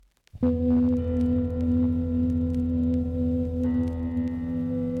Hello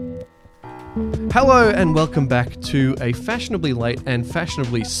and welcome back to a fashionably late and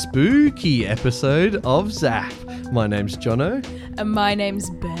fashionably spooky episode of Zap. My name's Jono. And my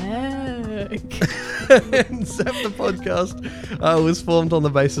name's Beck. And Zap the podcast was formed on the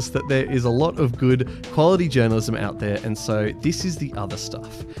basis that there is a lot of good quality journalism out there, and so this is the other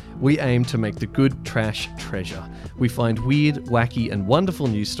stuff. We aim to make the good trash treasure. We find weird, wacky, and wonderful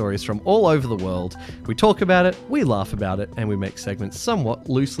news stories from all over the world. We talk about it, we laugh about it, and we make segments somewhat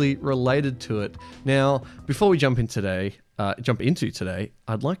loosely related to it. Now, before we jump into today,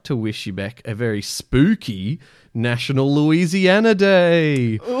 I'd like to wish you, Beck, a very spooky National Louisiana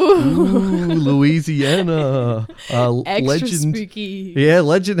Day. Ooh, Louisiana. Extra spooky. Yeah,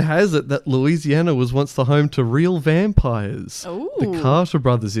 legend has it that Louisiana was once the home to real vampires. Ooh. The Carter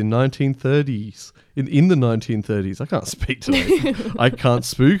brothers in 1930s. In the 1930s. I can't speak today. I can't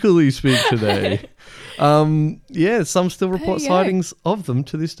spookily speak today. Yeah, some still report sightings of them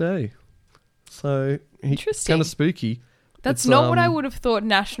to this day. So, interesting. Kind of spooky. That's not what I would have thought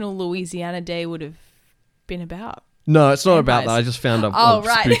National Louisiana Day would have been about. No, it's not about that. I just found a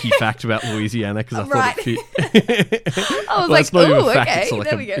spooky fact about Louisiana because I thought it fit. I was like, it's not even a fact.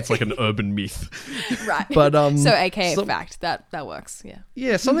 okay, It's like an urban myth. Right. But so AKA fact. That works. Yeah.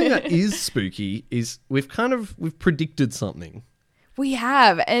 Yeah, something that is spooky is we've predicted something. We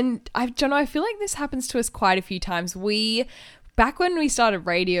have, and Jono, I feel like this happens to us quite a few times. Back when we started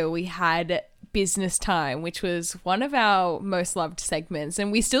radio, we had Business Time, which was one of our most loved segments,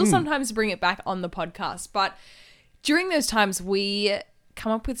 and we still sometimes bring it back on the podcast. But during those times, we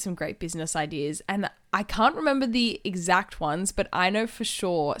come up with some great business ideas, and I can't remember the exact ones, but I know for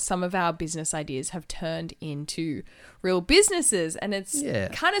sure some of our business ideas have turned into real businesses, and it's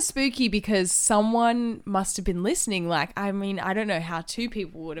kind of spooky because someone must have been listening. I don't know how two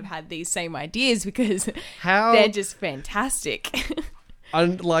people would have had these same ideas because they're just fantastic. I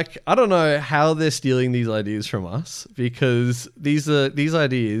don't know how they're stealing these ideas from us, because these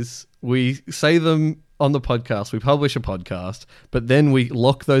ideas, we say them on the podcast, we publish a podcast, but then we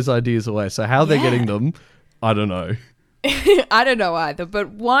lock those ideas away. So how they're getting them, I don't know. I don't know either. But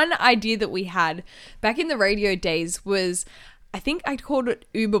one idea that we had back in the radio days was, I think I called it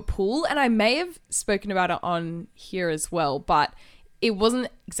Uber Pool, and I may have spoken about it on here as well, but it wasn't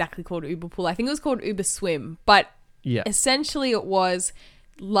exactly called Uber Pool. I think it was called Uber Swim, but essentially it was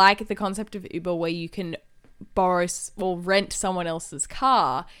like the concept of Uber, where you can borrow or rent someone else's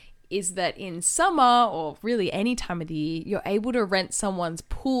car, is that in summer or really any time of the year, you're able to rent someone's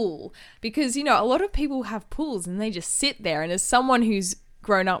pool because, a lot of people have pools and they just sit there. And as someone who's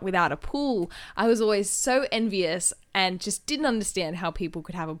grown up without a pool, I was always so envious and just didn't understand how people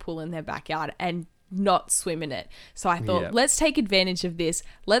could have a pool in their backyard and not swim in it. So I thought, let's take advantage of this.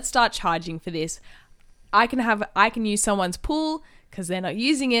 Let's start charging for this. I can use someone's pool because they're not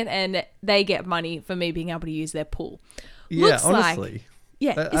using it, and they get money for me being able to use their pool. Yeah, honestly.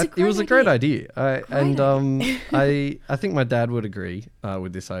 It was a great idea. I think my dad would agree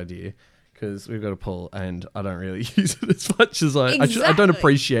with this idea because we've got a pool and I don't really use it as much as I don't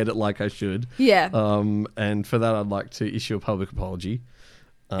appreciate it like I should. Yeah. And for that, I'd like to issue a public apology.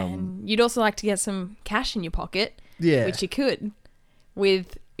 And you'd also like to get some cash in your pocket, which you could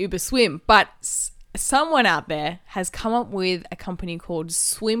with Uber Swim. But someone out there has come up with a company called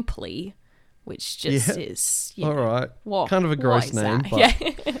Swimply, which just is, all right, kind of a gross name, but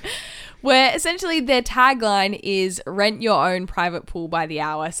where essentially their tagline is "Rent your own private pool by the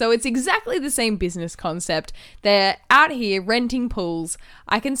hour." So it's exactly the same business concept. They're out here renting pools.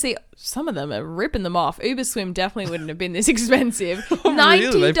 I can see some of them are ripping them off. Uber Swim definitely wouldn't have been this expensive.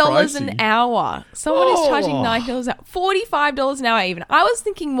 $90 an hour. Someone is charging $90 an hour, $45 an hour even. I was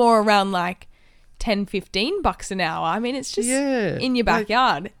thinking more around like $10-15 an hour. I mean, it's just in your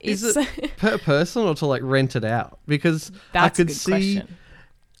backyard. Is it per person or to rent it out? Because that's a good question.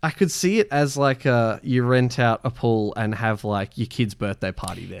 I could see it as you rent out a pool and have your kid's birthday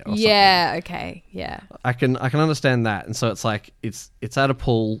party there. Or something. Okay, yeah. I can understand that, and so it's it's at a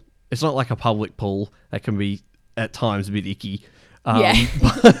pool. It's not like a public pool that can be at times a bit icky.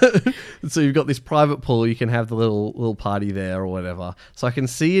 So you've got this private pool, you can have the little party there or whatever. So I can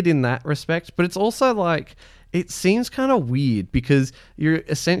see it in that respect, but it's also it seems kind of weird because you're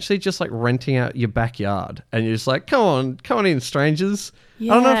essentially just renting out your backyard and you're just come on in, strangers. I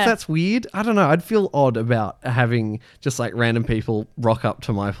don't know if that's weird. I don't know. I'd feel odd about having just random people rock up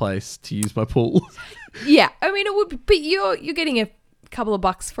to my place to use my pool. Yeah, I mean it would be, but you're getting a couple of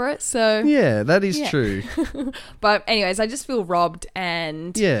bucks for it, so yeah, that is true. But anyways, I just feel robbed,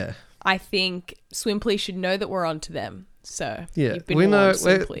 and I think Swimply should know that we're onto them. So Yeah, you've been we know warned,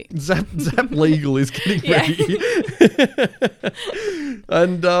 Swimply. Zap Legal is getting ready.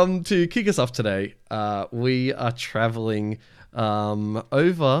 And to kick us off today, we are traveling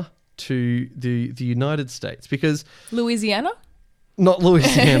over to the United States because Louisiana? not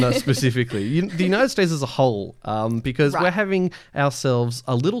Louisiana specifically, the United States as a whole, because we're having ourselves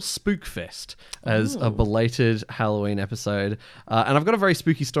a little spook fest as a belated Halloween episode. And I've got a very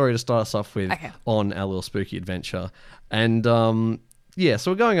spooky story to start us off with on our little spooky adventure. And yeah,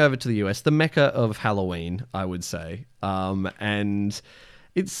 so we're going over to the US, the mecca of Halloween, I would say. And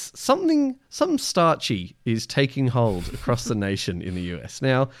it's something starchy is taking hold across the nation in the US.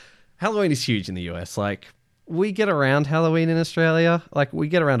 Now, Halloween is huge in the US. Like, we get around Halloween in Australia. Like, we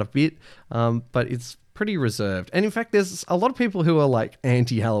get around a bit, but it's pretty reserved. And in fact, there's a lot of people who are like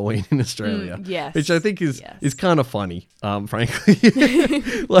anti-Halloween in Australia, which I think is kind of funny, frankly.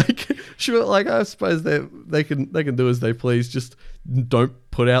 Like, sure, like I suppose they can do as they please. Just don't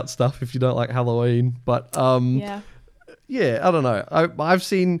put out stuff if you don't like Halloween. But yeah, I don't know. I've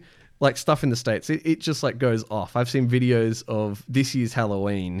seen like stuff in the States, it just like goes off. I've seen videos of this year's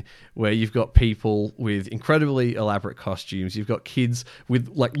Halloween where you've got people with incredibly elaborate costumes. You've got kids with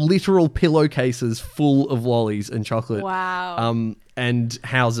like literal pillowcases full of lollies and chocolate. Wow. And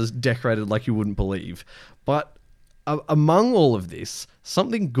houses decorated like you wouldn't believe. But among all of this,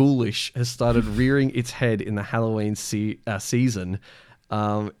 something ghoulish has started rearing its head in the Halloween season.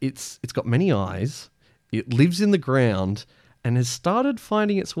 It's got many eyes. It lives in the ground and has started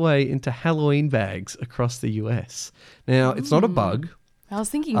finding its way into Halloween bags across the US. Now, it's not a bug. I was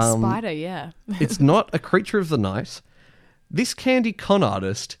thinking spider, yeah. It's not a creature of the night. This candy con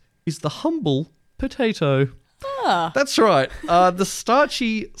artist is the humble potato. Ah. That's right. The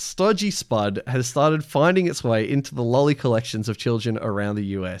starchy, stodgy spud has started finding its way into the lolly collections of children around the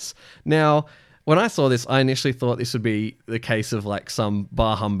US. Now, when I saw this, I initially thought this would be the case of like some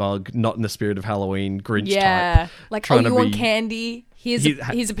bar humbug, not in the spirit of Halloween, Grinch type. Like, oh, you want candy? Here's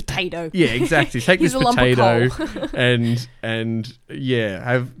a potato. Yeah, exactly. Take this potato and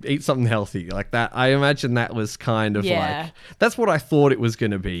eat something healthy like that. I imagine that was kind of like, that's what I thought it was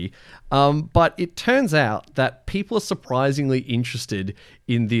going to be. But it turns out that people are surprisingly interested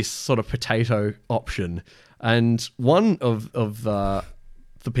in this sort of potato option. And one of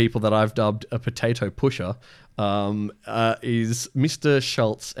the people that I've dubbed a potato pusher is Mr.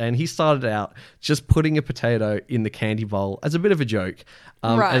 Schultz, and he started out just putting a potato in the candy bowl as a bit of a joke.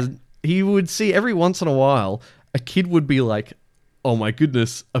 As he would see every once in a while, a kid would be like, oh my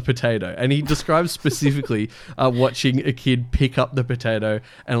goodness, a potato. And he describes specifically watching a kid pick up the potato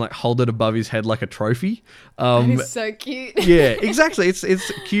and like hold it above his head like a trophy. That is so cute. Yeah, exactly.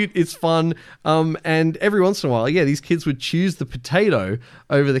 It's cute. It's fun. And every once in a while, these kids would choose the potato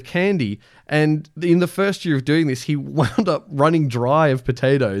over the candy. And in the first year of doing this, he wound up running dry of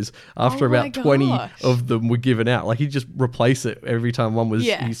potatoes after about 20 of them were given out. Like, he'd just replace it every time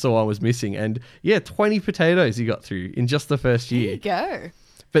he saw one was missing. And 20 potatoes he got through in just the first year. There you go.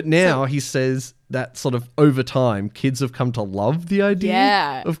 But now he says that sort of over time, kids have come to love the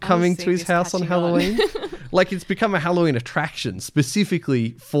idea of coming to his house on Halloween. Like, it's become a Halloween attraction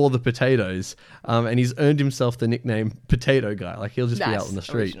specifically for the potatoes. And he's earned himself the nickname Potato Guy. Like, he'll just be out on the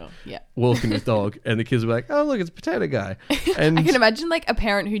street walking his dog, and the kids will be like, oh, look, it's Potato Guy. And I can imagine like a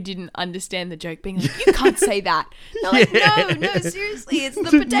parent who didn't understand the joke being like, you can't say that. They're like, no, seriously, it's the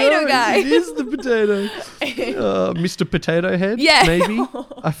Potato Guy. It is the potato. Mr. Potato Head, maybe.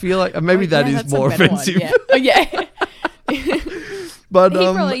 I feel like maybe that is more offensive. But he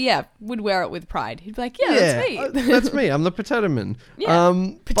probably would wear it with pride. He'd be like, that's me. That's me. I'm the Potato Man.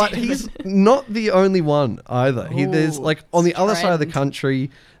 But he's not the only one either. There's like on the other side of the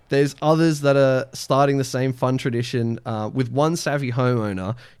country, there's others that are starting the same fun tradition with one savvy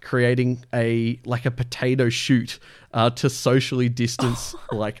homeowner creating a potato shoot to socially distance,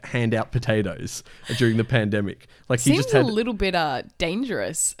 like hand out potatoes during the pandemic. Like, he seems just had a little bit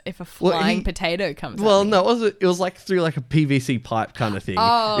dangerous if a flying potato comes. Well, no, it was like through like a PVC pipe kind of thing.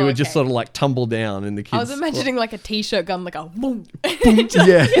 It would just sort of like tumble down, and the kids. I was imagining like a t-shirt gun, like a boom, shoots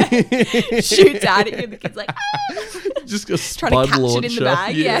at it, and the kid's like, just a trying to catch launcher. it in the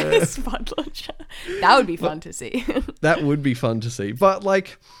bag. Spud launcher. That would be fun to see. That would be fun to see, but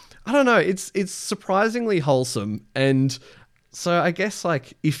like, I don't know. It's surprisingly wholesome, and so I guess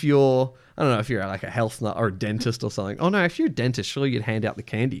like if you're like a health nut or a dentist or something. Oh no, if you're a dentist, surely you'd hand out the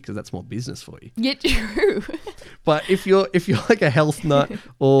candy because that's more business for you. Yeah, true. But if you're like a health nut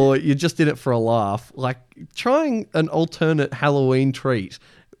or you're just in it for a laugh, like trying an alternate Halloween treat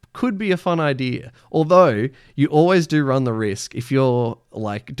could be a fun idea. Although you always do run the risk if you're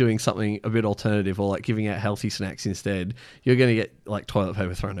like doing something a bit alternative or like giving out healthy snacks instead, you're going to get like toilet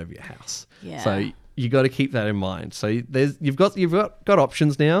paper thrown over your house. Yeah. So you got to keep that in mind. So you've got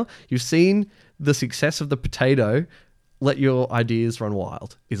options now. You've seen the success of the potato. Let your ideas run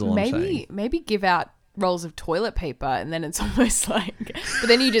wild is all I'm saying. Maybe give out rolls of toilet paper and then it's almost like, but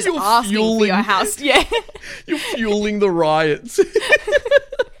then you just asking for your house. Yeah. You're fueling the riots.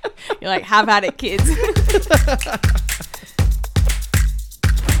 You're like, have at it, kids.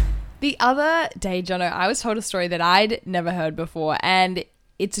 The other day, Jono, I was told a story that I'd never heard before, and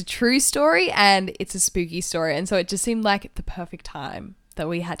it's a true story and it's a spooky story. And so it just seemed like the perfect time that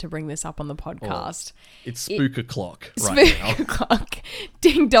we had to bring this up on the podcast. It's spook o'clock right now. Spook o'clock.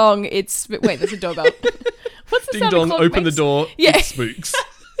 Ding dong. Wait, there's a doorbell. What's the Ding sound dong, a clock open makes? the door. Yeah. It's spooks.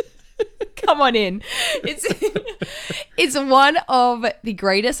 Come on in. It's one of the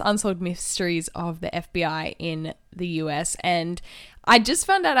greatest unsolved mysteries of the FBI in the US, and I just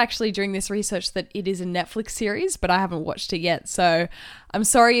found out actually during this research that it is a Netflix series, but I haven't watched it yet. So I'm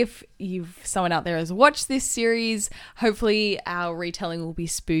sorry if someone out there has watched this series. Hopefully our retelling will be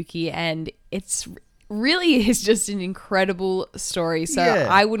spooky, and it's really is just an incredible story. So Yeah.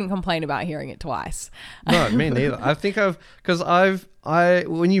 I wouldn't complain about hearing it twice. No, me neither. I think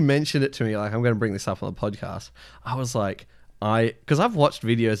when you mentioned it to me, like I'm going to bring this up on the podcast, I was like, because I've watched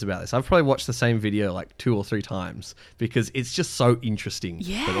videos about this. I've probably watched the same video like 2 or 3 times because it's just so interesting,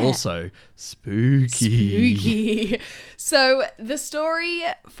 but also spooky. So the story,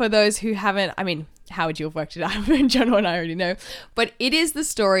 for those who haven't, I mean, how would you have worked it out? Jono and I already know. But it is the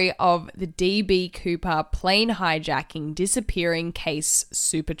story of the D.B. Cooper plane hijacking, disappearing case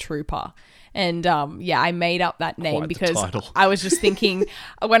Super Trooper. And I made up that name because I was just thinking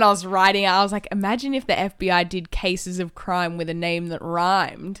when I was writing, I was like, imagine if the FBI did cases of crime with a name that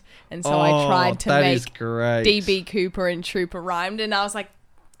rhymed. And so I tried to make D.B. Cooper and Trooper rhymed. And I was like,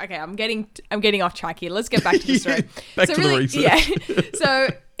 okay, I'm getting off track here. Let's get back to the story. Back to the research. Yeah. So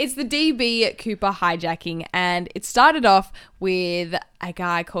it's the D.B. Cooper hijacking, and it started off with a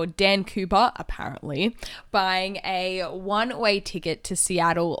guy called Dan Cooper, apparently, buying a one-way ticket to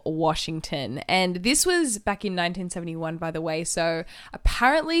Seattle, Washington. And this was back in 1971, by the way. So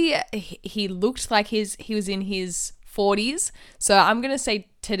apparently he looked like he was in his 40s. So I'm going to say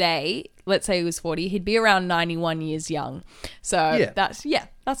today, let's say he was 40, he'd be around 91 years young. So that's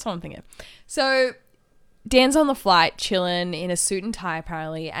what I'm thinking. So Dan's on the flight, chilling in a suit and tie,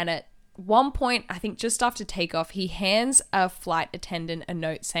 apparently. And at one point, I think just after takeoff, he hands a flight attendant a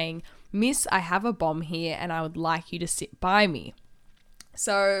note saying, "Miss, I have a bomb here and I would like you to sit by me."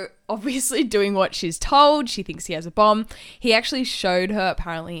 So obviously doing what she's told, she thinks he has a bomb. He actually showed her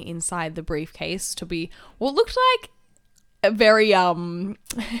apparently inside the briefcase to be what looked like a very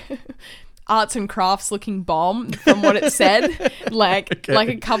arts and crafts looking bomb from what it said, like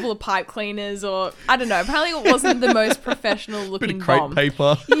a couple of pipe cleaners, or I don't know, apparently it wasn't the most professional looking Bit of crepe bomb.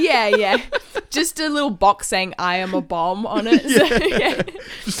 paper. Yeah just a little box saying "I am a bomb" on it.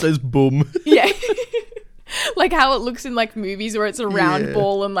 Just says boom. Yeah. Like how it looks in like movies where it's a round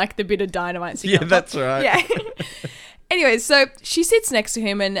ball and like the bit of dynamite. That's right. Yeah. Anyway, so she sits next to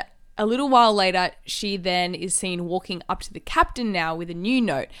him, and a little while later, she then is seen walking up to the captain now with a new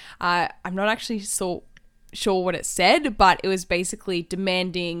note. I'm not actually sure what it said, but it was basically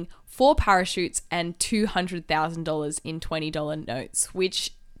demanding 4 parachutes and $200,000 in $20 notes,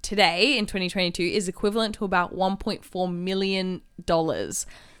 which today in 2022 is equivalent to about $1.4 million.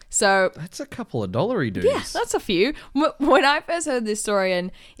 So that's a couple of dollary dudes. Yeah, that's a few. When I first heard this story,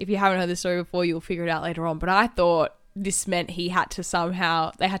 and if you haven't heard this story before, you'll figure it out later on, but I thought this meant they had to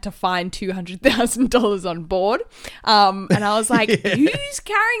find $200,000 on board. And I was like, who's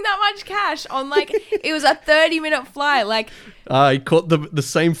carrying that much cash on, like, it was a 30-minute flight. Like, I caught the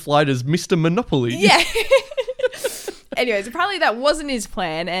same flight as Mr. Monopoly. Yeah. Anyways, apparently that wasn't his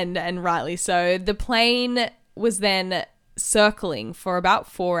plan, and rightly so. The plane was then circling for about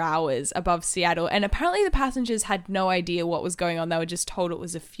 4 hours above Seattle, and apparently the passengers had no idea what was going on. They were just told it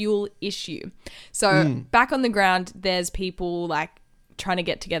was a fuel issue. So back on the ground, there's people like trying to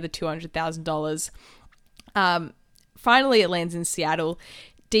get together $200,000. Finally it lands in Seattle.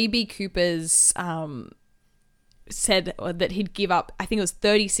 DB Cooper's said that he'd give up, I think it was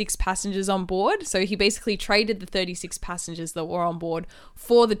 36 passengers on board. So he basically traded the 36 passengers that were on board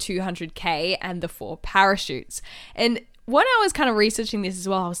for the $200K and the 4 parachutes. And when I was kind of researching this as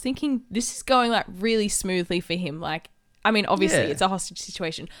well, I was thinking this is going like really smoothly for him. Like, I mean, obviously it's a hostage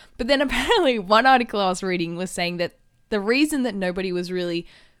situation, but then apparently one article I was reading was saying that the reason that nobody was really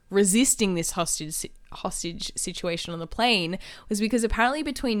resisting this hostage situation on the plane was because apparently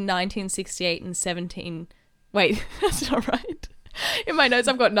between 1968 and 17... Wait, that's not right. In my notes,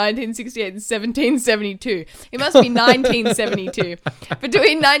 I've got 1968 and 1772. It must be 1972.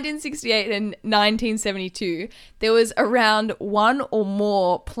 Between 1968 and 1972, there was around one or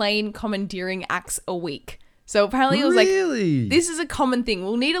more plane commandeering acts a week. So apparently it was Really? like, this is a common thing.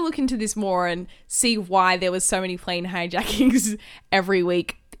 We'll need to look into this more and see why there was so many plane hijackings every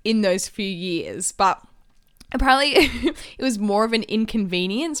week in those few years. But apparently it was more of an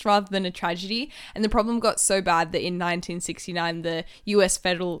inconvenience rather than a tragedy. And the problem got so bad that in 1969, the US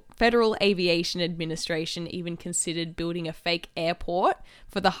Federal Aviation Administration even considered building a fake airport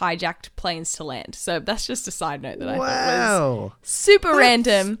for the hijacked planes to land. So that's just a side note that I thought was super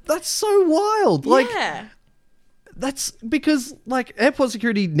random. That's so wild. Like, yeah. that's because like airport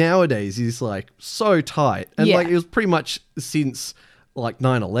security nowadays is like so tight, and like it was pretty much since like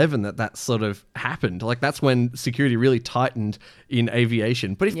 9/11 that sort of happened. Like that's when security really tightened in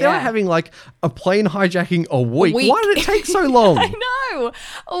aviation. But if they were having like a plane hijacking a week, why did it take so long? I know,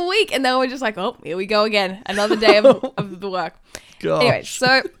 a week, and they were just like, oh, here we go again, another day of the work. Gosh. Anyway,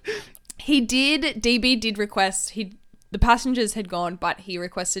 so DB did request the passengers had gone, but he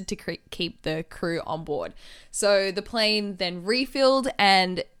requested to keep the crew on board. So the plane then refilled,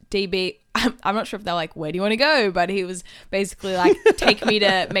 and DB, I'm not sure if they're like, where do you want to go? But he was basically like, take me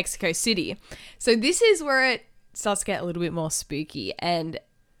to Mexico City. So this is where it starts to get a little bit more spooky. And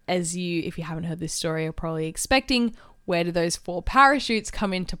if you haven't heard this story, you're probably expecting, where do those 4 parachutes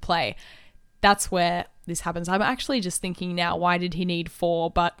come into play? That's where this happens. I'm actually just thinking now, why did he need 4?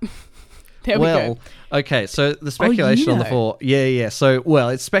 But... There we go. Okay, so the speculation on the 4... Yeah. So,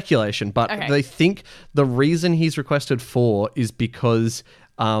 it's speculation, but they think the reason he's requested 4 is because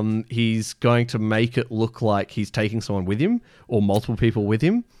he's going to make it look like he's taking someone with him or multiple people with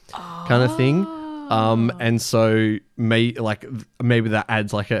him kind of thing. And so maybe that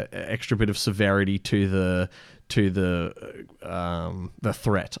adds like an extra bit of severity to the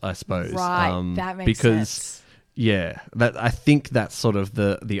threat, I suppose. Right, that makes sense. Yeah, I think that's sort of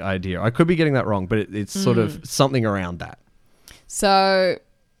the idea. I could be getting that wrong, but it's sort of something around that. So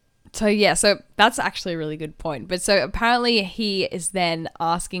that's actually a really good point. But so apparently he is then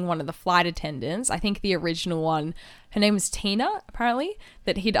asking one of the flight attendants, I think the original one, her name was Tina, apparently,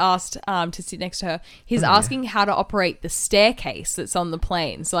 that he'd asked to sit next to her. He's asking how to operate the staircase that's on the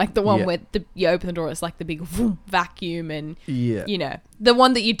plane. So like the one where you open the door, it's like the big vacuum and, you know, the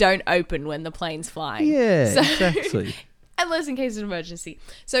one that you don't open when the plane's flying. Yeah, exactly. Unless in case of emergency.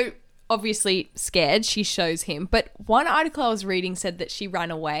 So obviously scared, she shows him. But one article I was reading said that she ran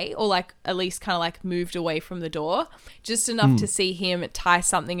away, or like at least kind of like moved away from the door, just enough to see him tie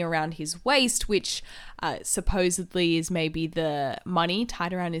something around his waist, which supposedly is maybe the money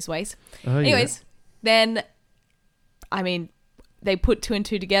tied around his waist. Anyways, then, I mean, they put 2 and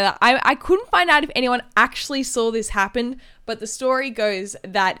 2 together. I couldn't find out if anyone actually saw this happen, but the story goes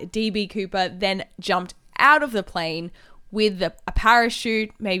that DB Cooper then jumped out of the plane with a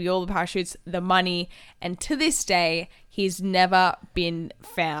parachute, maybe all the parachutes, the money, and to this day, he's never been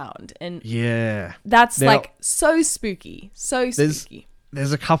found. And that's now, like so spooky, spooky.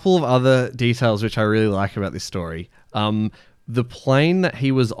 There's a couple of other details which I really like about this story. The plane that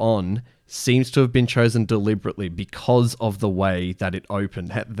he was on seems to have been chosen deliberately because of the way that it opened,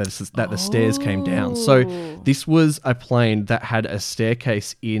 that the stairs came down. So this was a plane that had a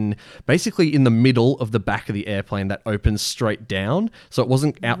staircase basically in the middle of the back of the airplane that opens straight down. So it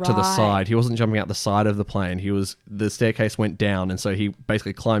wasn't out to the side. He wasn't jumping out the side of the plane. The staircase went down, and so he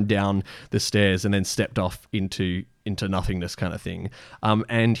basically climbed down the stairs and then stepped off into nothingness kind of thing.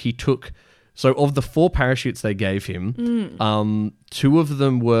 And he took... So of the 4 parachutes they gave him, 2 of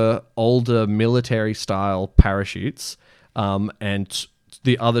them were older military-style parachutes, and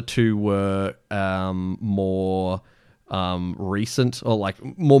the other 2 were more recent or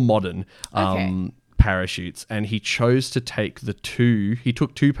like more modern parachutes. And he chose to take he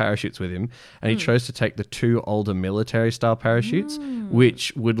took 2 parachutes with him, and he chose to take the 2 older military-style parachutes,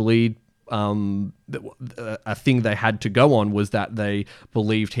 which would lead... a thing they had to go on was that they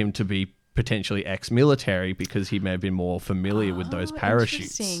believed him to be potentially ex-military because he may have been more familiar with those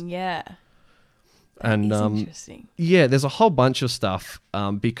parachutes. Interesting, yeah. And interesting. Yeah, there's a whole bunch of stuff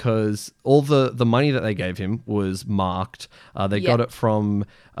because all the money that they gave him was marked. They got it from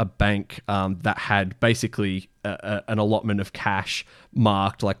a bank that had basically an allotment of cash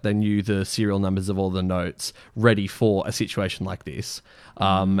marked, like they knew the serial numbers of all the notes, ready for a situation like this.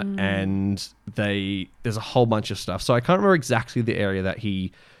 And there's a whole bunch of stuff. So I can't remember exactly the area that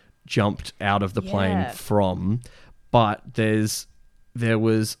he jumped out of the plane from, but there's there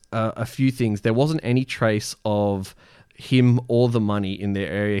was a few things. There wasn't any trace of him or the money in the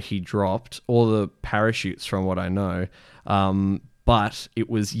area he dropped, or the parachutes, from what I know. But it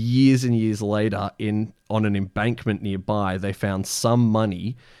was years and years later, on an embankment nearby, they found some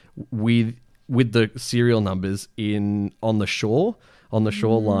money with the serial numbers on the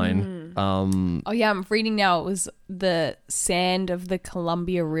shoreline. Oh yeah, I'm reading now. It was the sand of the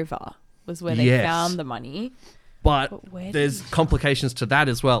Columbia River was where they found the money. But there's complications to that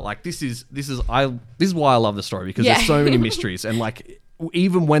as well. Like this is why I love the story, because there's so many mysteries, and like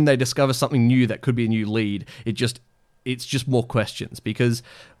even when they discover something new that could be a new lead, it's just more questions, because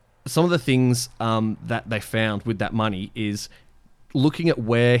some of the things that they found with that money is looking at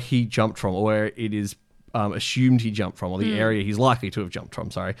where he jumped from, or where it is assumed he jumped from, or the area he's likely to have jumped from.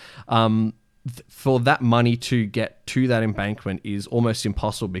 Sorry. For that money to get to that embankment is almost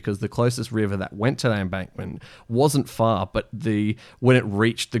impossible, because the closest river that went to that embankment wasn't far, but when it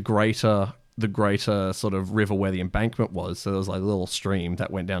reached the greater sort of river where the embankment was, so there was like a little stream that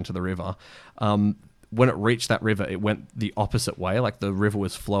went down to the river. When it reached that river, it went the opposite way. Like the river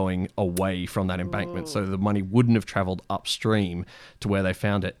was flowing away from that embankment. So the money wouldn't have traveled upstream to where they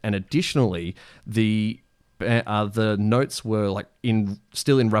found it. And additionally, the notes were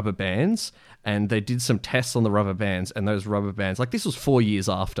still in rubber bands, and they did some tests on the rubber bands, and those rubber bands, like this was 4 years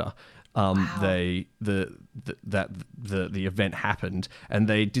after the event happened, and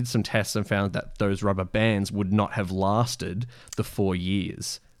they did some tests and found that those rubber bands would not have lasted the 4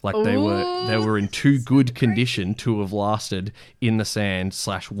 years. Like they were in too good condition to have lasted in the sand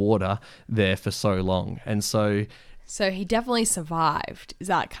 / water there for so long. And so he definitely survived. Is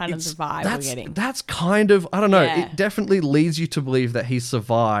that kind of the vibe we're getting? That's kind of, I don't know. Yeah. It definitely leads you to believe that he's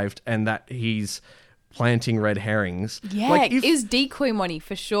survived and that he's planting red herrings. Yeah, it was decoy money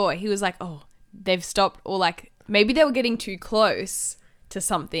for sure. He was like, oh, they've stopped, or like maybe they were getting too close to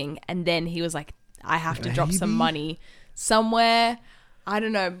something, and then he was like, I have to drop some money somewhere. I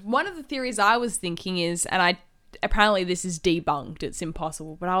don't know. One of the theories I was thinking is, and apparently this is debunked, it's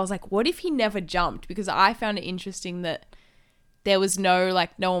impossible, but I was like, what if he never jumped? Because I found it interesting that there was no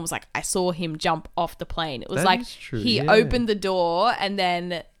one was like, I saw him jump off the plane. It was he opened the door, and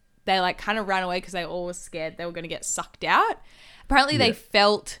then they like kind of ran away because they all were scared they were going to get sucked out. Apparently they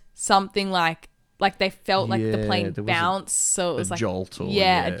felt something like they felt like the plane bounced, so it was like a jolt,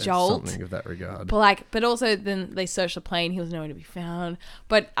 a jolt, something of that regard. But also then they searched the plane. He was nowhere to be found.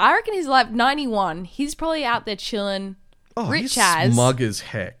 But I reckon he's alive. 91. He's probably out there chilling. Oh, he's smug as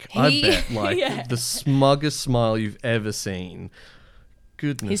heck. I bet, the smuggest smile you've ever seen.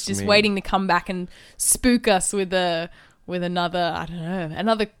 Goodness, he's just waiting to come back and spook us with another, I don't know,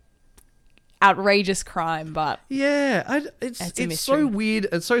 another outrageous crime. But it's so weird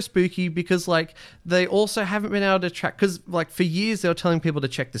and so spooky, because like they also haven't been able to track, because like for years they were telling people to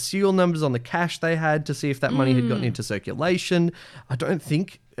check the serial numbers on the cash they had to see if that money had gotten into circulation. I don't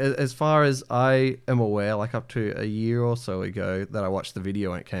think, as far as I am aware, like up to a year or so ago that I watched the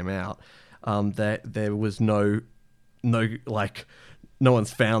video when it came out, that there was no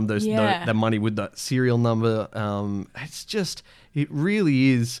one's found that money with that serial number. It really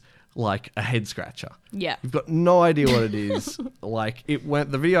is like a head scratcher. Yeah. You've got no idea what it is.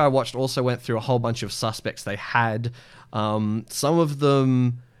 The video I watched also went through a whole bunch of suspects they had. Some of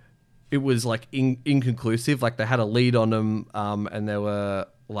them, it was like inconclusive. Like they had a lead on them, and they were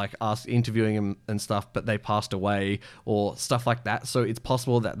like interviewing them and stuff, but they passed away or stuff like that. So it's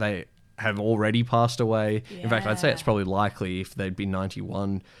possible that they have already passed away. Yeah. In fact, I'd say it's probably likely if they'd be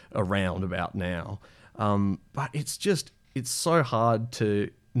 91 around about now. But it's so hard to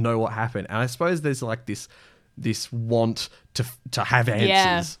know what happened, and I suppose there's like this want to have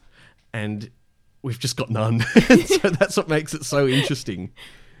answers, and we've just got none. So that's what makes it so interesting.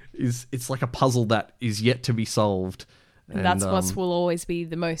 It's like a puzzle that is yet to be solved, and that's what will always be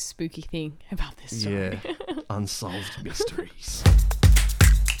the most spooky thing about this story. Unsolved mysteries.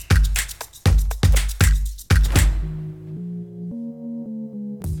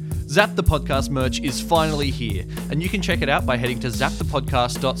 Zap the Podcast merch is finally here, and you can check it out by heading to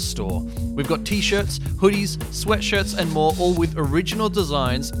zapthepodcast.store. We've got t-shirts, hoodies, sweatshirts, and more, all with original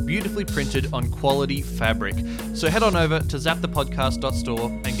designs beautifully printed on quality fabric. So head on over to zapthepodcast.store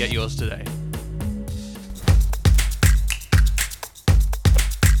and get yours today.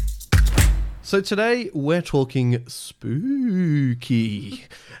 So today we're talking spooky,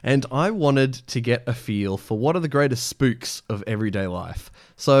 and I wanted to get a feel for what are the greatest spooks of everyday life.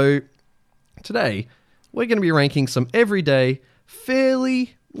 So today we're going to be ranking some everyday,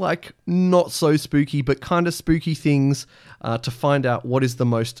 fairly not so spooky, but kind of spooky things to find out what is the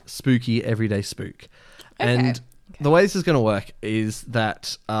most spooky everyday spook. Okay. And the way this is going to work is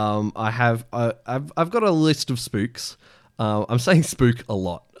that I've got a list of spooks. I'm saying spook a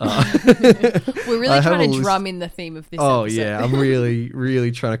lot. We're really trying to drum in the theme of this episode. Yeah, I'm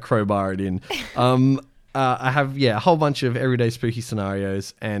really trying to crowbar it in. I have a whole bunch of everyday spooky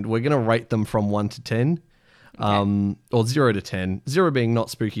scenarios, and we're going to rate them from 1 to 10, or 0 to 10. 0 being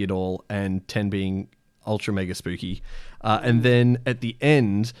not spooky at all, and 10 being ultra mega spooky. And then at the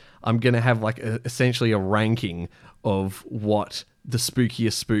end, I'm going to have like essentially a ranking of what the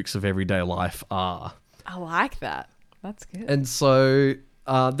spookiest spooks of everyday life are. I like that. That's good. And so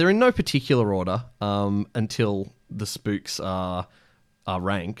they're in no particular order until the spooks are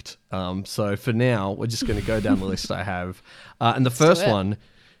ranked. So for now, we're just going to go down the list I have. And the first one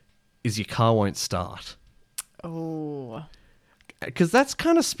is your car won't start. Oh. Because that's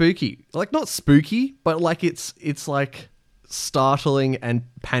kind of spooky. Like, not spooky, but like it's like startling and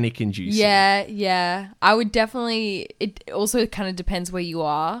panic inducing. Yeah. I would definitely... It also kind of depends where you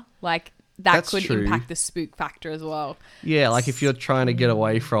are. Like... That could impact the spook factor as well. Yeah, like if you're trying to get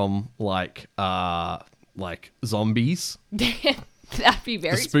away from like zombies, that'd be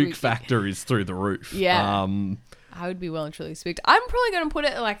very the spook spooky. factor is through the roof. Yeah, I would be well and truly spooked. I'm probably going to put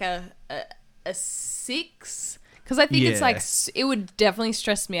it at like a 6 because I think it's like it would definitely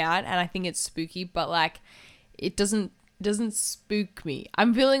stress me out, and I think it's spooky, but like it doesn't spook me.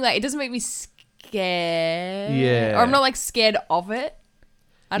 I'm feeling like it doesn't make me scared. Yeah, or I'm not like scared of it.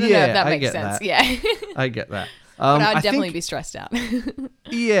 I don't know if that makes sense. That. Yeah. I get that. But I'd definitely be stressed out.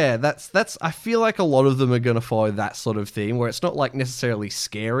 Yeah, that's. I feel like a lot of them are going to follow that sort of theme where it's not like necessarily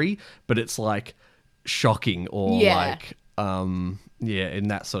scary, but it's like shocking or like, in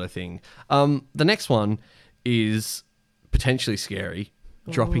that sort of thing. The next one is potentially scary,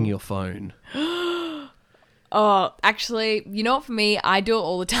 dropping your phone. Oh, actually, you know what? For me, I do it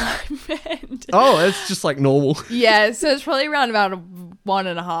all the time. It's just like normal. Yeah, so it's probably around about a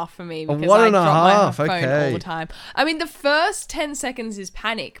 1.5 for me because I drop my phone okay. all the time. I mean, the first 10 seconds is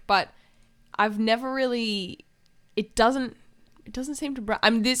panic, but I've never really. It doesn't seem to.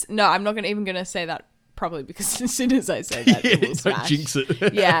 I'm not even gonna say that probably because as soon as I say that, it will smash. Don't jinx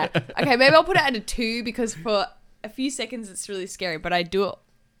it. Yeah. Okay, maybe I'll put it at a 2 because for a few seconds it's really scary, but I do it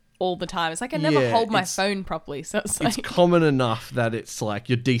all the time. It's like I never hold my phone properly, so it's like... It's common enough that it's like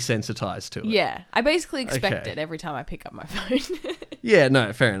you're desensitized to it. Yeah. I basically expect it every time I pick up my phone. Yeah,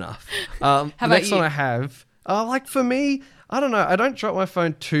 no, fair enough. How the next one I have, like for me, I don't know, I don't drop my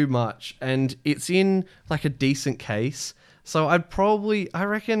phone too much, and it's in like a decent case, so I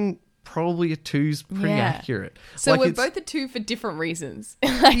reckon probably a 2's pretty accurate. So like we're both a 2 for different reasons.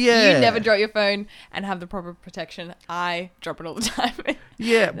 You never drop your phone and have the proper protection. I drop it all the time.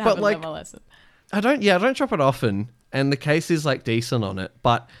 Yeah, but like I don't drop it often, and the case is like decent on it,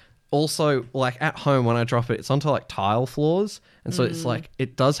 but also like at home when I drop it, it's onto like tile floors, and so it's like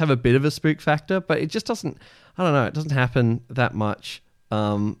it does have a bit of a spook factor, but it just doesn't, I don't know, it doesn't happen that much.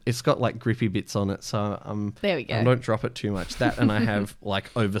 It's got like grippy bits on it, so there we go. I don't drop it too much. That, and I have like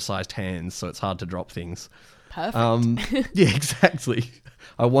oversized hands, so it's hard to drop things. Perfect. Yeah, exactly.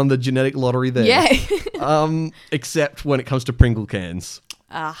 I won the genetic lottery there. Yeah. Except when it comes to Pringle cans.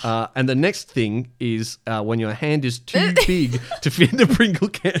 And the next thing is when your hand is too big to fit the Pringle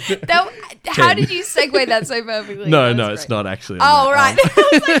can. How did you segue that so perfectly? No, it's not actually. Oh, right. I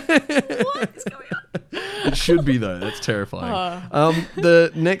was like, what is going on? It should be, though. That's terrifying.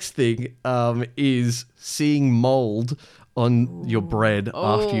 The next thing is seeing mold on your bread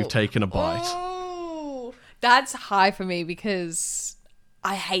after you've taken a bite. Oh, that's high for me because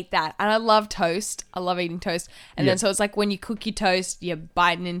I hate that. And I love toast. I love eating toast. And then so it's like when you cook your toast, you're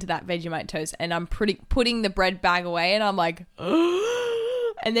biting into that Vegemite toast, and I'm putting the bread bag away, and I'm like,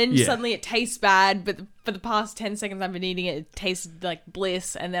 and then suddenly it tastes bad, but for the past 10 seconds I've been eating it, it tastes like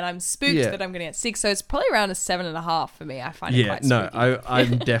bliss, and then I'm spooked that I'm going to get sick. So it's probably around a 7.5 for me. I find it quite spooky.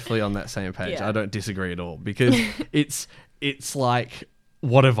 I'm definitely on that same page. I don't disagree at all, because it's like,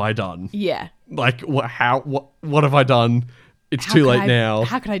 what have I done? Yeah. Like, what have I done? It's too late now.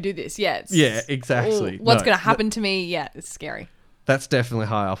 How can I do this? Yeah. Exactly. What's going to happen to me? Yeah, it's scary. That's definitely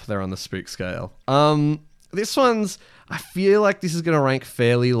high up there on the spook scale. This one's, I feel like this is going to rank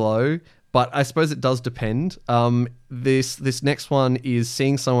fairly low, but I suppose it does depend. This next one is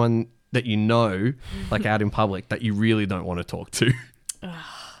seeing someone that you know, like out in public, that you really don't want to talk to.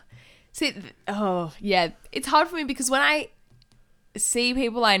 See, it's hard for me because when I see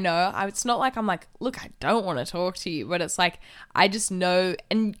people I know, it's not like I'm like, look, I don't want to talk to you, but it's like I just know,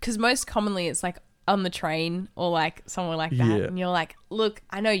 and because most commonly it's like on the train or like somewhere like that, and you're like, look,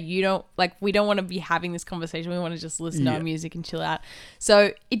 I know you don't, like, we don't want to be having this conversation, we want to just listen to our music and chill out.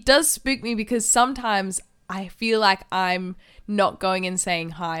 So it does spook me because sometimes I feel like I'm not going and saying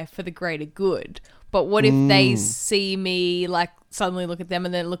hi for the greater good. But what if they see me, like, suddenly look at them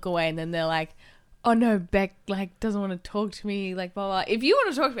and then look away and then they're like, oh no, Beck, like, doesn't want to talk to me, like, blah, blah. If you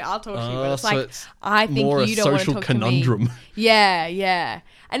want to talk to me, I'll talk to you. But it's so like, it's I think more you a don't want to social talk conundrum. to me. Yeah.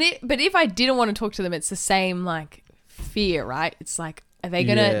 But if I didn't want to talk to them, it's the same, like, fear, right? It's like, are they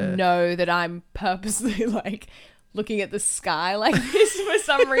going to know that I'm purposely, like, looking at the sky like this for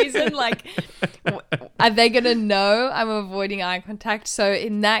some reason? Like, are they going to know I'm avoiding eye contact? So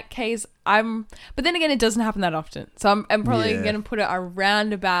in that case, but then again, it doesn't happen that often. So I'm probably going to put it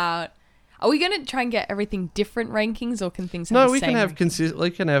around about. Are we going to try and get everything different rankings, or can things have the same? No, we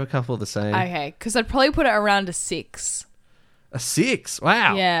can have a couple of the same. Okay, because I'd probably put it around a 6. A 6?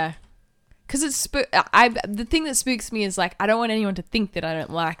 Wow. Yeah. Because the thing that spooks me is, like, I don't want anyone to think that I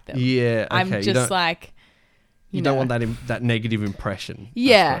don't like them. Yeah, okay. I'm just like... You don't want that negative impression.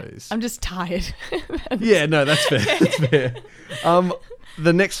 Yeah, I'm just tired. Yeah, no, that's fair. That's fair.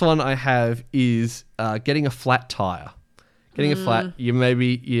 The next one I have is getting a flat tire. Getting a flat,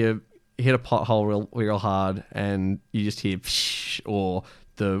 you hit a pothole real hard and you just hear psh, or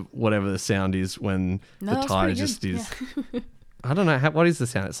whatever the sound is when the tire just is. Yeah. I don't know what is the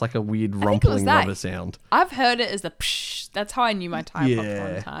sound. It's like a weird rumpling rubber sound. I've heard it as the psh. That's how I knew my tire popped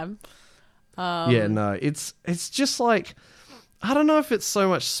one time. Yeah, no, it's just like, I don't know if it's so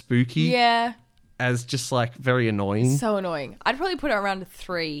much spooky as just like very annoying. So annoying. I'd probably put it around a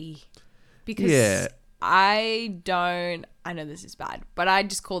 3 because I know this is bad, but I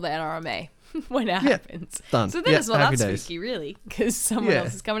just call the NRMA when it happens. Done. So then it's not that spooky really, because someone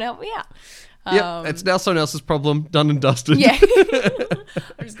else is coming to help me out. It's now someone else's problem, done and dusted. Yeah.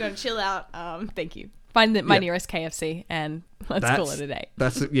 I'm just going to chill out. Thank you. Find my nearest KFC and let's call it a day.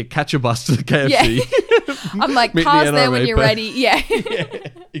 That's it. Yeah, catch a bus to the KFC. Yeah. I'm like, car's there when you're ready. Yeah. Yeah,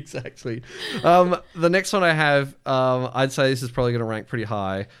 exactly. The next one I have, I'd say this is probably going to rank pretty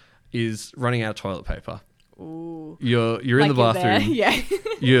high, is running out of toilet paper. Ooh. You're in the bathroom. Yeah.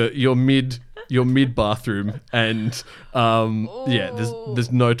 You're mid bathroom and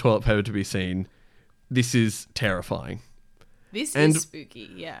there's no toilet paper to be seen. This is terrifying. This is spooky,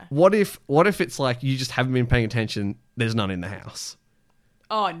 yeah. What if it's like you just haven't been paying attention, there's none in the house?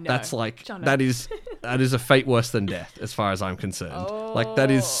 Oh no. That's like Jono. that is a fate worse than death as far as I'm concerned. Oh. Like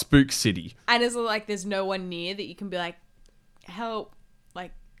that is spook city. And is it like there's no one near that you can be like, help,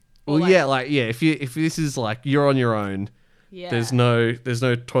 like, well, if this is like you're on your own, there's no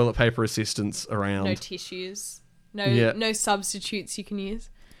toilet paper assistance around. No tissues. No substitutes you can use.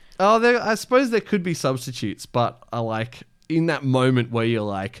 Oh, I suppose there could be substitutes, but I like in that moment where you're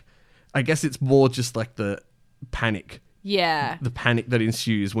like, I guess it's more just like the panic. Yeah. The panic that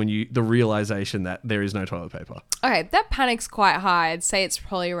ensues when the realization that there is no toilet paper. Okay, that panic's quite high. I'd say it's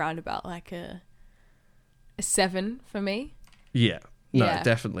probably around about like a 7 for me. Yeah. No,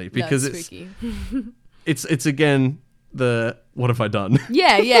 definitely. Because it's spooky. it's again what have I done?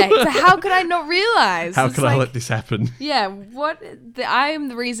 Yeah. So how could I not realize? How could I let this happen? Yeah, I am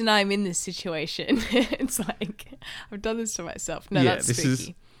the reason I'm in this situation. It's like, I've done this to myself. No, that's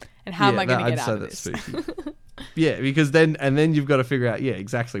spooky. And how am I going to get out of this? Spooky. Yeah, because then you've got to figure out,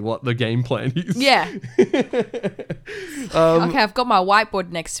 exactly what the game plan is. Yeah. Okay, I've got my whiteboard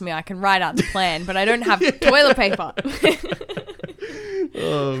next to me. I can write out the plan, but I don't have toilet paper.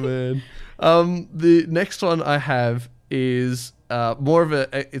 Oh, man. The next one I have is more of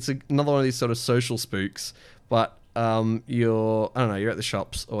it's another one of these sort of social spooks, but you're at the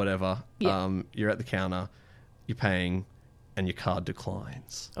shops or whatever. Yeah. You're at the counter, you're paying, and your card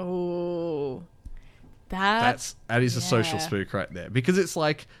declines. Oh, that is a social spook right there, because it's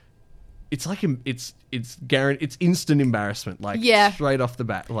instant embarrassment, like straight off the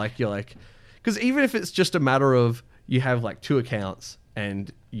bat. Like you're like, because even if it's just a matter of you have like 2 accounts and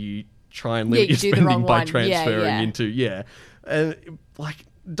you try and limit your spending by transferring into and like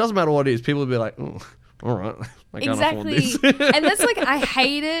it doesn't matter what it is, people will be like, oh, all right, I can't afford this. And that's like, I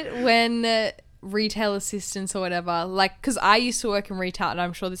hate it when retail assistants or whatever, like, because I used to work in retail and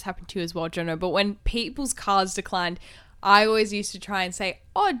I'm sure this happened to you as well, Jono, but when people's cards declined, I always used to try and say,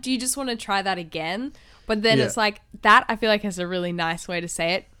 oh, do you just want to try that again? But then it's like, that I feel like is a really nice way to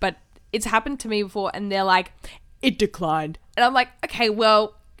say it, but it's happened to me before and they're like, it declined. And I'm like, okay,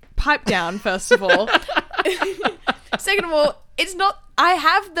 well, pipe down, first of all. Second of all, it's not, I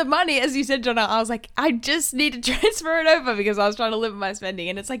have the money, as you said, Jono. I was like, I just need to transfer it over because I was trying to limit my spending.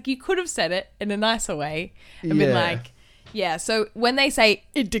 And it's like, you could have said it in a nicer way and been like, so when they say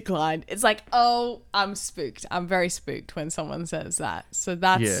it declined, it's like, oh, I'm spooked. I'm very spooked when someone says that. So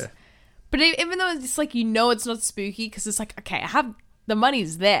that's, but even though it's like, it's not spooky because it's like, okay, I have the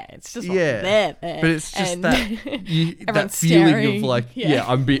money's there. It's just Yeah. there. But it's just And that that everyone's feeling staring. of like, Yeah.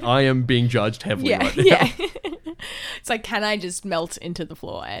 I am being judged heavily right now. Yeah. It's like, can I just melt into the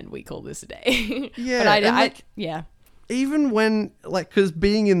floor and we call this a day? Yeah, But and like, yeah. even when, like, because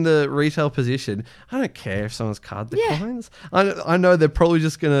being in the retail position, I don't care if someone's card declines. I know they're probably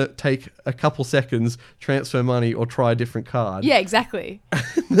just going to take a couple seconds, transfer money, or try a different card. Yeah, exactly.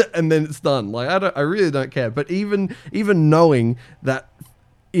 And then it's done. Like, I really don't care. But even knowing that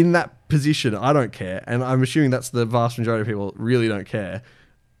in that position, I don't care, and I'm assuming that's the vast majority of people really don't care,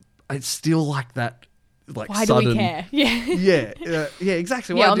 it's still like that, like, Why sudden... do we care? Yeah. Yeah,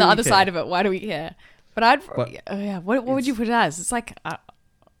 exactly. Yeah, Why on do the we other care? side of it, why do we care? But what would you put it as? It's like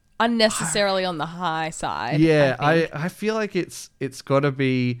unnecessarily on the high side. Yeah, I think. I feel like it's got to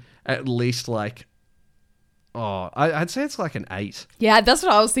be at least like, I'd say it's like an 8. Yeah, that's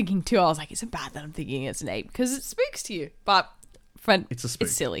what I was thinking too. I was like, is it bad that I'm thinking it's an 8 because it speaks to you? But friend, It's a spook.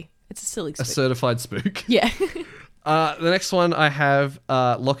 It's silly. It's a silly A spook. certified spook. Yeah. The next one I have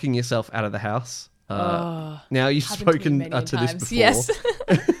locking yourself out of the house. Now you've Happened to me spoken many to this times. before. Yes.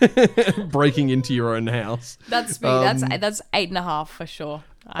 Breaking into your own house. That's me. That's 8.5 for sure.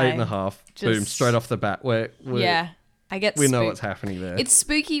 8.5. Boom, just- straight off the bat. I get We know spooked. what's happening there. It's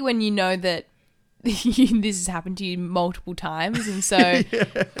spooky when you know that this has happened to you multiple times, and so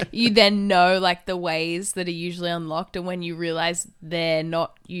you then know like the ways that are usually unlocked, and when you realize they're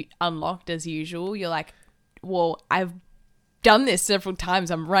not unlocked as usual, you're like, well, I've done this several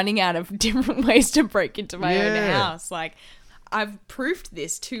times. I'm running out of different ways to break into my own house. Like, I've proved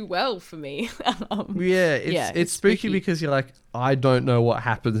this too well for me. It's spooky because you're like, I don't know what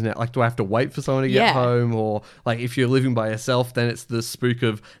happens now. Like, do I have to wait for someone to get home? Or like, if you're living by yourself, then it's the spook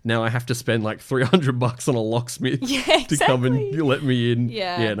of now I have to spend like $300 on a locksmith to come and let me in.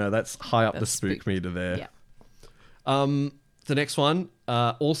 Yeah, no, that's high up the spook meter there. Yeah. The next one,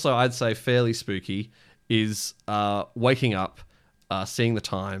 also I'd say fairly spooky, is waking up, seeing the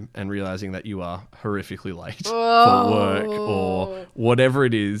time and realizing that you are horrifically late for work or whatever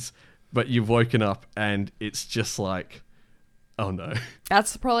it is, but you've woken up and it's just like, oh no.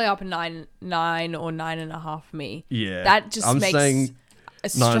 That's probably up a 9 or 9.5 for me. Yeah. That just saying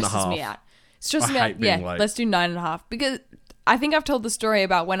it stresses 9.5. me out. Stresses I me hate out. being Yeah, late. let's do 9.5 because I think I've told the story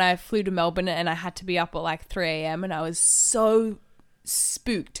about when I flew to Melbourne and I had to be up at like 3 a.m. and I was so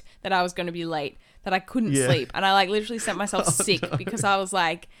spooked that I was going to be late that I couldn't sleep, and I like literally sent myself sick because I was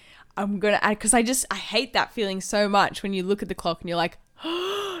like, because I hate that feeling so much when you look at the clock and you're like,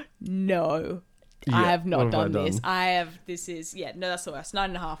 oh, no, I have not done this. That's the worst.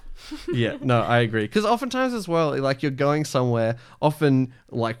 9.5. Yeah, no, I agree. Because oftentimes as well, like, you're going somewhere, often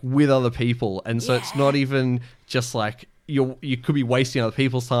like with other people, and so it's not even just like you could be wasting other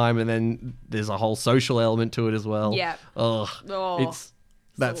people's time, and then there's a whole social element to it as well. Yeah. That's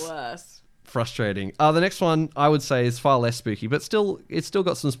the worst. frustrating. The next one I would say is far less spooky, but it's still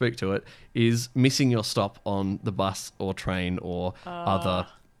got some spook to it, is missing your stop on the bus or train or other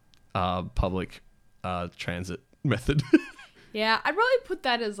public transit method. Yeah, I'd probably put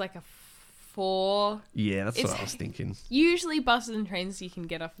that as like a 4. Yeah, that's what I was thinking. Usually buses and trains you can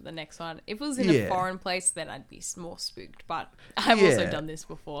get off at the next one. If it was in a foreign place, then I'd be more spooked. But I've also done this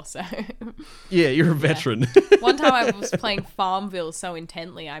before, so... Yeah, you're a veteran. One time I was playing Farmville so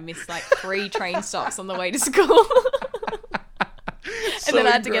intently, I missed like 3 train stops on the way to school. And then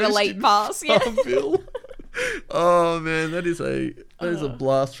I had to get a late pass. Yeah. Farmville. Oh man, that is a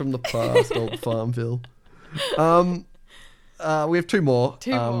blast from the past, old Farmville. We have 2 more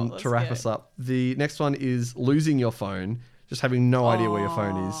to wrap us up. The next one is losing your phone, just having no idea where your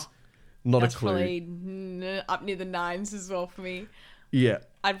phone is. Not That's a clue. probably up near the 9s as well for me. Yeah.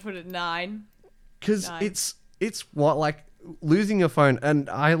 I'd put it 9. Because it's what, like, losing your phone, and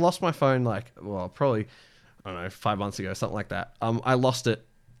I lost my phone like, well, probably, I don't know, 5 months ago, something like that. I lost it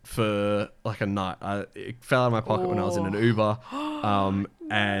for like a night. It fell out of my pocket when I was in an Uber,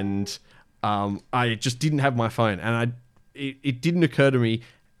 and I just didn't have my phone, and it didn't occur to me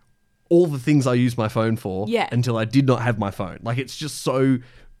all the things I use my phone for until I did not have my phone. Like, it's just so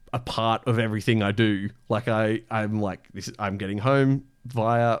a part of everything I do. Like, I'm like, I'm getting home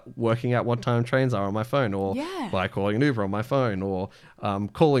via working out what time trains are on my phone, or by calling an Uber on my phone, or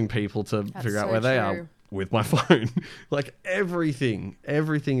calling people to figure out where they are with my phone. Like, everything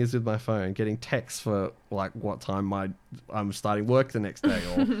is with my phone. Getting texts for like what time I'm starting work the next day,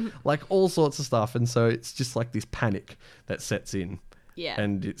 or like all sorts of stuff. And so it's just like this panic that sets in. Yeah.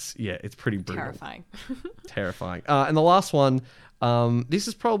 And it's pretty brutal. Terrifying. And the last one, this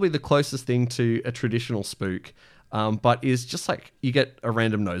is probably the closest thing to a traditional spook, but is just like you get a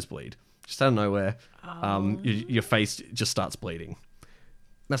random nosebleed just out of nowhere. Your face just starts bleeding.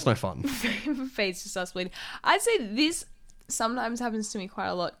 That's no fun. Face just starts bleeding. I'd say this sometimes happens to me quite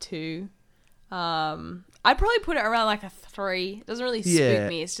a lot too. I'd probably put it around like a 3. It doesn't really spook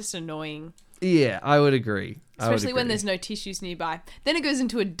me. It's just annoying. Yeah, I would agree. Especially when there's no tissues nearby. Then it goes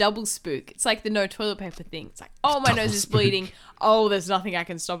into a double spook. It's like the no toilet paper thing. It's like, oh, my nose is bleeding. Oh, there's nothing I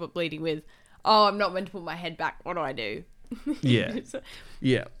can stop it bleeding with. Oh, I'm not meant to put my head back. What do I do? Yeah.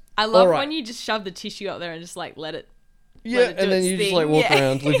 Yeah. I love when you just shove the tissue up there and just like let it. Yeah, let it do and then its you thing. just like walk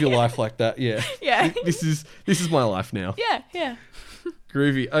around, live your life like that. Yeah. Yeah. This is my life now. Yeah.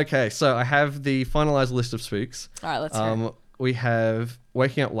 Groovy. Okay, so I have the finalized list of spooks. All right, let's hear it. We have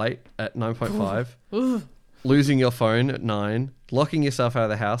waking up late at 9.5, losing your phone at 9, locking yourself out of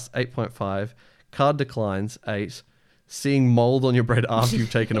the house 8.5, card declines 8, seeing mold on your bread after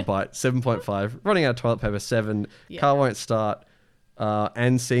you've taken a bite 7.5, running out of toilet paper 7, car won't start,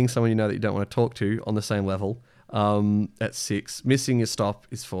 and seeing someone you know that you don't want to talk to on the same level at 6, missing your stop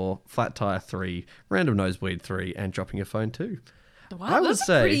is 4, flat tire 3, random nosebleed 3, and dropping your phone 2. Wow, that's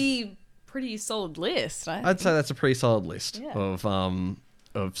a pretty solid list. I'd say that's a pretty solid list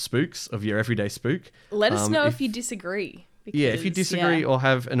of spooks, of your everyday spook. Let us know if you disagree. Because, if you disagree or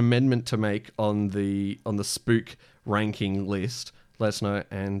have an amendment to make on the spook ranking list, let us know,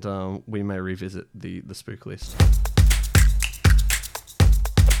 and we may revisit the spook list.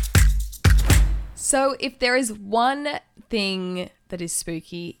 So if there is one thing that is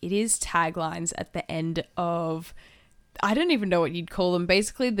spooky, it is taglines at the end of, I don't even know what you'd call them.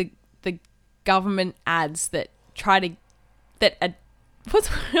 Basically, the government ads that try to what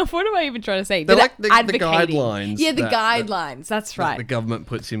am I even trying to say? They're like the guidelines. Yeah, the guidelines. That's right. That the government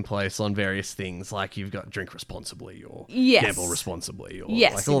puts in place on various things, like you've got drink responsibly or gamble responsibly, or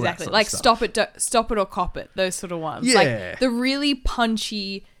like all that sort of like stuff. stop it or cop it. Those sort of ones. Yeah. Like the really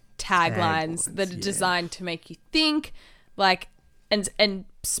punchy taglines that are designed to make you think, like, and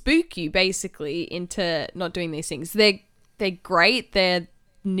spook you basically into not doing these things. They're great. They're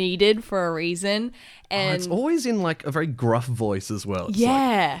needed for a reason, and it's always in like a very gruff voice as well. It's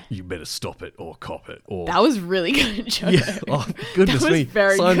like, you better stop it or cop it. Or that was really good, Jono. Yeah. Oh goodness me!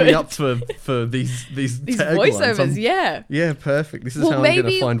 Sign me up for these voiceovers. Yeah, perfect. This is how I'm going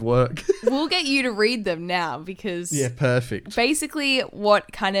to find work. We'll get you to read them now because perfect. Basically,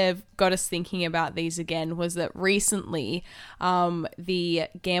 what kind of got us thinking about these again was that recently, the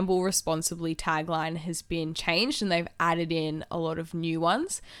gamble responsibly tagline has been changed, and they've added in a lot of new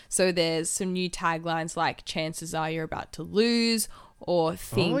ones. So there's some new taglines like chances are you're about to lose, or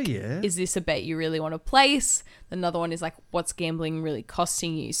think, is this a bet you really want to place? Another one is like, what's gambling really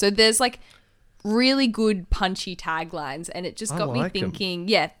costing you? So there's like really good punchy taglines, and it just got me thinking,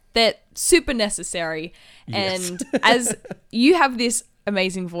 they're super necessary. Yes. And as you have this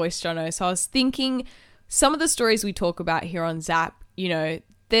amazing voice, Jono, so I was thinking some of the stories we talk about here on Zap, you know,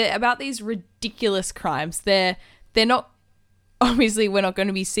 they're about these ridiculous crimes. They're not, obviously we're not going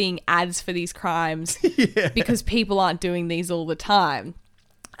to be seeing ads for these crimes because people aren't doing these all the time.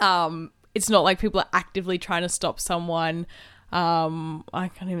 It's not like people are actively trying to stop someone. I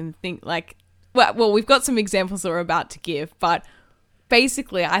can't even think well, we've got some examples that we're about to give, but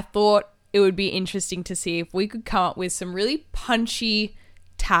basically I thought it would be interesting to see if we could come up with some really punchy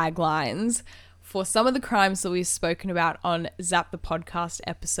taglines for some of the crimes that we've spoken about on Zap the Podcast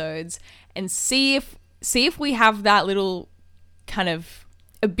episodes, and see if we have that little kind of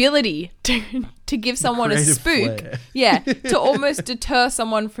ability to give someone a spook. Flair. To almost deter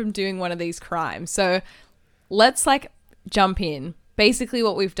someone from doing one of these crimes. So let's jump in. Basically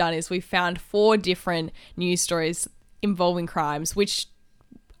what we've done is we've found 4 different news stories involving crimes, which,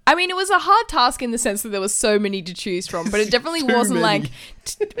 I mean, it was a hard task in the sense that there was so many to choose from, but it definitely wasn't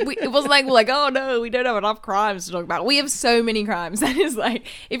it wasn't like we're like, oh no, we don't have enough crimes to talk about. We have so many crimes. That is like,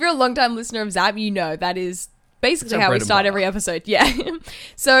 if you're a long-time listener of Zap, you know that is basically how we start every episode. Yeah.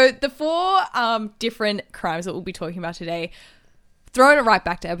 So the 4 different crimes that we'll be talking about today, throwing it right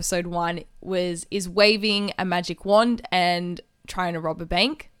back to episode 1, is waving a magic wand and trying to rob a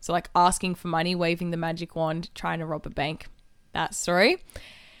bank. So like asking for money, waving the magic wand, trying to rob a bank. That story.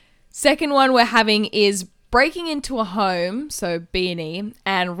 Second one we're having is breaking into a home, so B&E,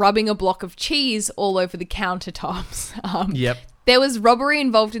 and rubbing a block of cheese all over the countertops. There was robbery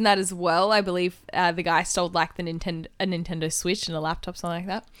involved in that as well. I believe the guy stole like a Nintendo Switch and a laptop, something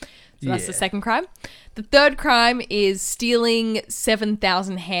like that. So that's the second crime. The third crime is stealing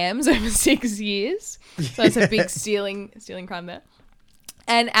 7,000 hams over 6 years. So it's a big stealing crime there.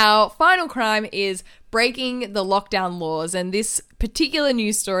 And our final crime is breaking the lockdown laws. And this particular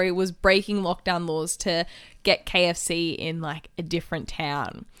news story was breaking lockdown laws to get KFC in like a different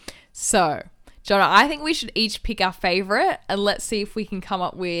town. So, Jono, I think we should each pick our favorite and let's see if we can come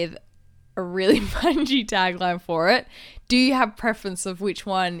up with a really punchy tagline for it. Do you have preference of which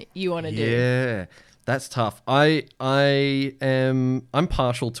one you want to do? Yeah, that's tough. I'm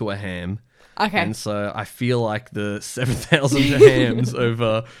partial to a ham. Okay. And so I feel like the 7,000 hams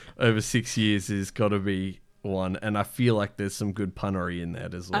over 6 years has got to be one. And I feel like there's some good punnery in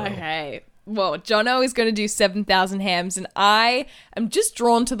that as well. Okay. Well, Jono is going to do 7,000 hams, and I am just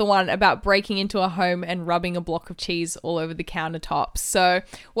drawn to the one about breaking into a home and rubbing a block of cheese all over the countertops. So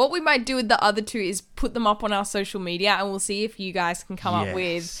what we might do with the other two is put them up on our social media, and we'll see if you guys can come up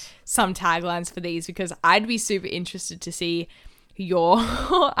with some taglines for these, because I'd be super interested to see your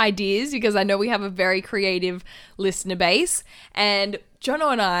ideas, because I know we have a very creative listener base. And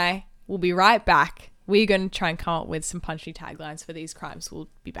Jono and I will be right back. We're going to try and come up with some punchy taglines for these crimes. We'll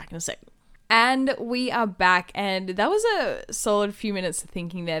be back in a second. And we are back, and that was a solid few minutes of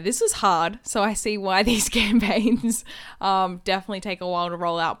thinking there. This was hard, so I see why these campaigns definitely take a while to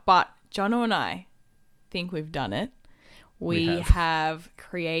roll out. But Jono and I think we've done it. We have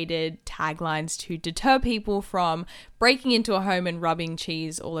created taglines to deter people from breaking into a home and rubbing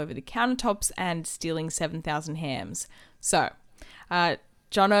cheese all over the countertops and stealing 7,000 hams. So,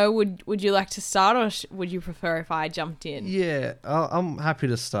 Jono, would you like to start, or would you prefer if I jumped in? Yeah, I'm happy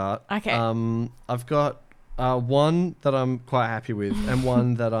to start. Okay. I've got one that I'm quite happy with, and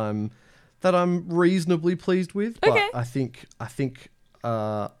one that I'm reasonably pleased with. But Okay. I think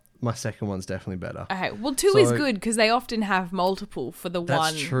my second one's definitely better. Okay. Well, two is good because they often have multiple for the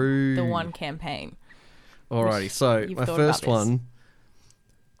one campaign. Alrighty. So my first one: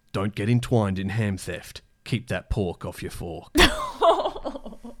 don't get entwined in ham theft. Keep that pork off your fork.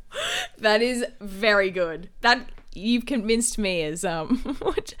 That is very good. That you've convinced me as have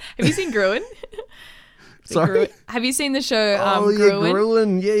you seen Gruen? Sorry? Have you seen the show Gruen?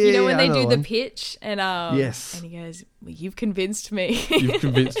 Gruen? Yeah, you know when I they do the one. pitch and yes, and he goes, well, "You've convinced me." You've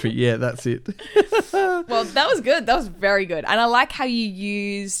convinced me. Yeah, that's it. Well, that was good. That was very good, and I like how you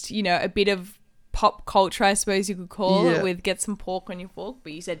used a bit of pop culture, I suppose you could call it, with "get some pork on your fork,"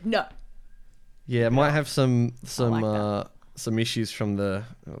 but you said no. Yeah, it might have some issues from the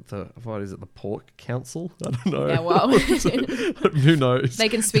what is it, the Pork Council? I don't know. Yeah, well, who knows? They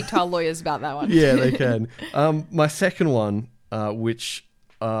can speak to our lawyers about that one. Yeah, they can. My second one, which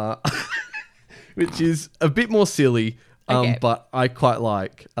is a bit more silly, Okay. but I quite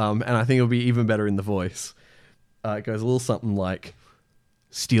like, and I think it'll be even better in the voice. It goes a little something like,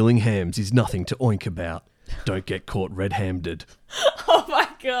 "Stealing hams is nothing to oink about. Don't get caught red-handed." Oh my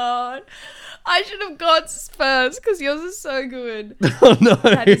god. I should have gone first because yours is so good. Oh no.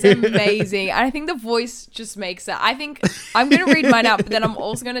 That is amazing. I think the voice just makes it. I think I'm going to read mine out, but then I'm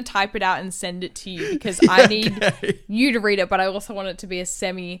also going to type it out and send it to you because I need you to read it, but I also want it to be a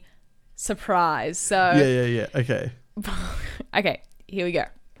semi-surprise. So Yeah. Okay. Okay, here we go.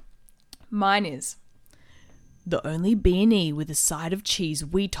 Mine is, the only B&E with a side of cheese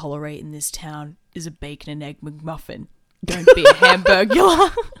we tolerate in this town is a bacon and egg McMuffin. Don't be a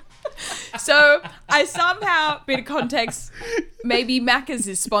hamburger. So I somehow, bit of context, maybe Macca's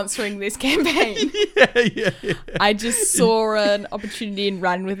is sponsoring this campaign. Yeah. I just saw an opportunity and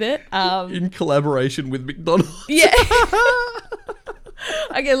ran with it. In collaboration with McDonald's. Yeah.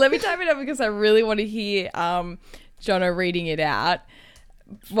 Okay, let me type it up because I really want to hear Jono reading it out.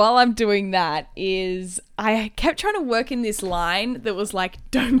 While I'm doing that I kept trying to work in this line that was like,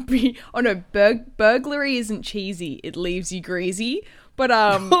 burglary isn't cheesy, it leaves you greasy. But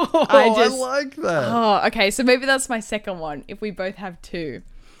I like that. Oh, okay, so maybe that's my second one if we both have two.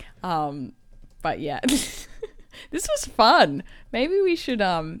 But yeah. This was fun. Maybe we should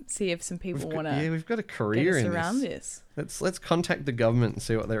see if some people want to. Yeah, we've got a career in around this. Let's contact the government and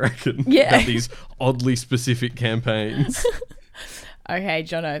see what they reckon about these oddly specific campaigns. Okay,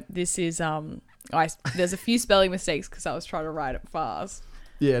 Jono, this is there's a few spelling mistakes because I was trying to write it fast.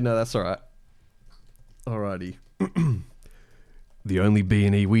 Yeah, no, that's all right. Alrighty. The only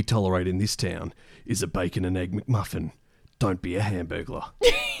B&E we tolerate in this town is a bacon and egg McMuffin. Don't be a hamburglar.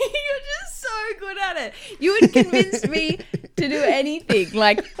 You're just so good at it. You would convince me to do anything.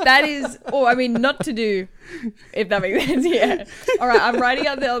 Like, that is... not to do, if that makes sense. Yeah. All right, I'm writing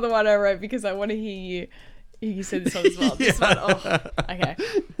out the other one I wrote because I want to hear you. You said this one as well. This one. Oh, okay.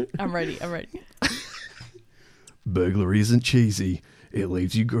 I'm ready. Burglary isn't cheesy. It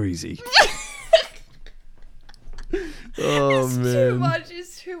leaves you greasy. Oh, it's man.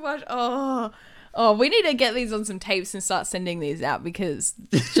 It's too much. Oh, we need to get these on some tapes and start sending these out because,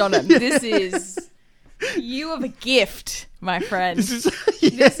 Jono, this is... You have a gift, my friend.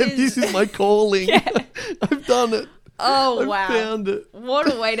 This is my calling. Yeah. I've done it. Oh, I wow. found it.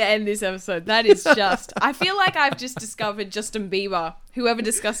 What a way to end this episode. That is just... I feel like I've just discovered Justin Bieber. Whoever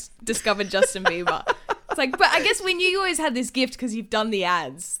discovered Justin Bieber. It's like, but I guess we knew you always had this gift because you've done the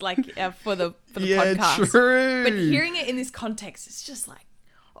ads, like, for the podcast. True. But hearing it in this context, it's just like,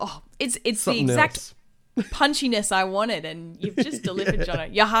 oh, it's Something the exact else. punchiness I wanted, and you've just delivered, Jono.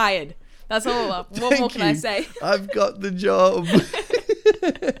 You're hired. That's all. What more can I say? I've got the job.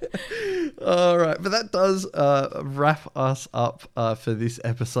 All right, but that does wrap us up for this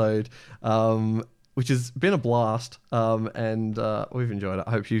episode, which has been a blast, and we've enjoyed it.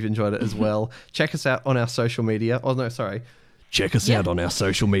 I hope you've enjoyed it as well. Check us out on our social media. Oh, no, sorry. Check us out on our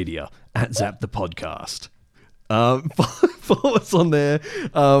social media at Zap the Podcast. Follow us on there,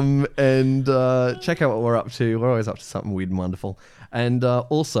 and check out what we're up to. We're always up to something weird and wonderful. And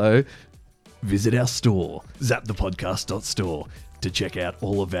also, visit our store, zapthepodcast.store, to check out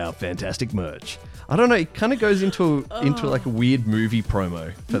all of our fantastic merch. I don't know, it kind of goes into like a weird movie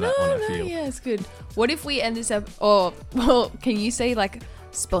promo for that one, I feel. Yeah, it's good. What if we end this well, can you say like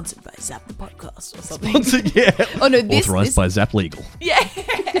sponsored by Zap the Podcast or something? Sponsored, yeah. Oh no, this Authorized by Zap Legal. Yeah.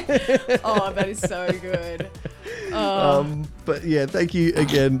 Oh, that is so good. But yeah, thank you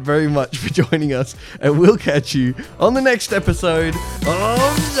again very much for joining us, and we'll catch you on the next episode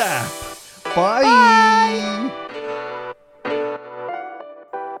of Zap. Bye.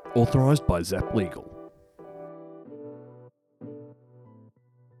 Authorized by Zap Legal.